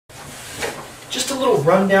just a little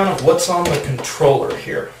rundown of what's on the controller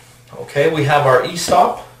here. Okay, we have our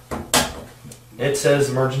e-stop. It says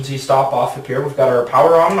emergency stop off up here. We've got our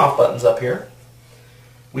power on and off buttons up here.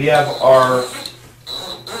 We have our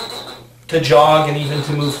to jog and even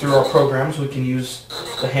to move through our programs, we can use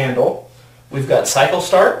the handle. We've got cycle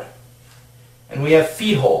start, and we have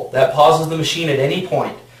feed hold. That pauses the machine at any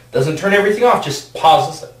point. Doesn't turn everything off, just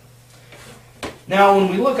pauses it. Now when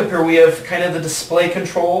we look up here, we have kind of the display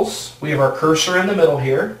controls. We have our cursor in the middle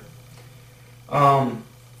here.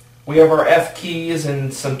 We have our F keys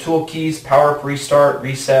and some tool keys, power up, restart,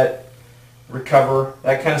 reset, recover,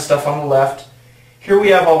 that kind of stuff on the left. Here we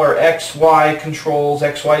have all our X, Y controls,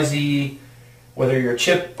 X, Y, Z, whether your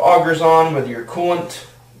chip auger's on, whether your coolant,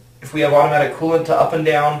 if we have automatic coolant to up and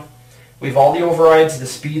down. We have all the overrides, the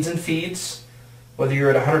speeds and feeds, whether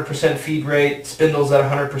you're at 100% feed rate, spindles at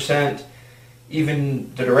 100%,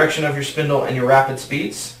 even the direction of your spindle and your rapid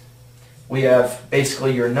speeds. We have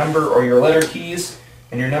basically your number or your letter keys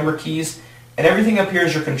and your number keys, and everything up here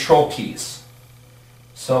is your control keys.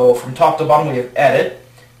 So from top to bottom we have edit,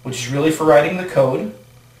 which is really for writing the code,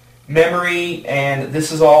 memory, and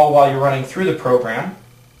this is all while you're running through the program,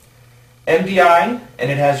 MDI,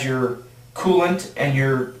 and it has your coolant and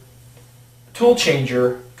your tool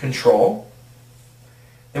changer control.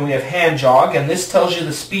 Then we have hand jog, and this tells you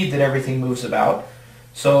the speed that everything moves about.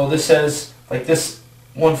 So this says, like this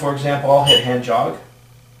one for example, I'll hit hand jog.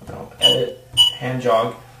 I'll edit, hand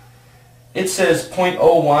jog. It says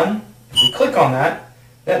 0.01. If we click on that,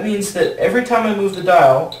 that means that every time I move the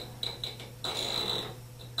dial,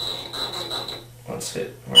 let's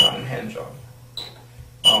hit, we're not in hand jog.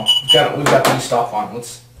 Oh, we've got the stop on.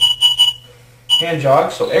 Let's hand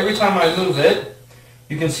jog. So every time I move it,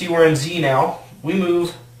 you can see we're in Z now. We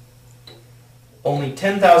move only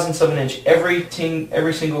 0.010 of an inch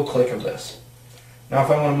every single click of this. Now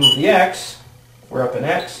if I want to move the X, we're up in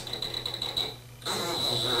X.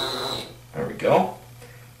 There we go.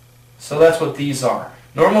 So that's what these are.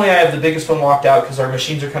 Normally I have the biggest one locked out because our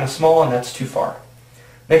machines are kind of small and that's too far.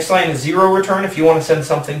 Next line is zero return. If you want to send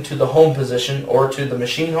something to the home position or to the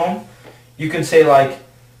machine home, you can say like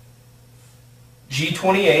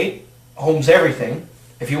G28 homes everything.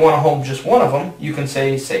 If you want to home just one of them, you can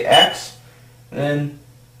say X, and then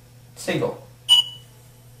single.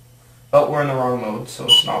 But we're in the wrong mode, so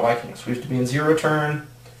it's not liking us. We have to be in zero return,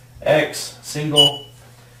 X, single,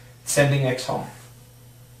 sending X home.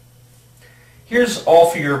 Here's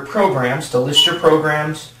all for your programs, to list your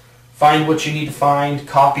programs, find what you need to find,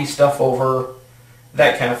 copy stuff over,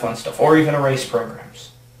 that kind of fun stuff, or even erase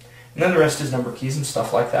programs. And then the rest is number keys and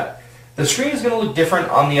stuff like that. The screen is going to look different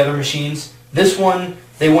on the other machines. This one,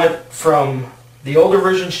 they went from, the older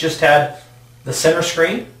versions just had the center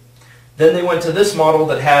screen. Then they went to this model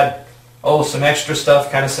that had, some extra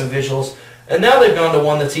stuff, kind of some visuals. And now they've gone to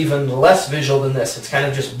one that's even less visual than this. It's kind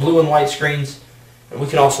of just blue and white screens. And we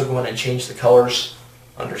can also go in and change the colors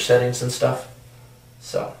under settings and stuff.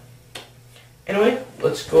 So, anyway,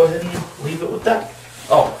 let's go ahead and leave it with that.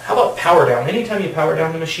 Oh, how about power down? Anytime you power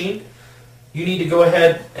down the machine, you need to go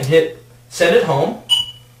ahead and hit send it home.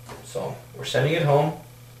 So, we're sending it home.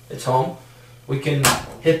 It's home. We can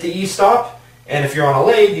hit the e-stop, and if you're on a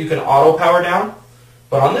lathe, you can auto power down.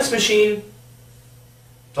 But on this machine,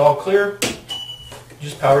 it's all clear.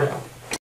 Just power down.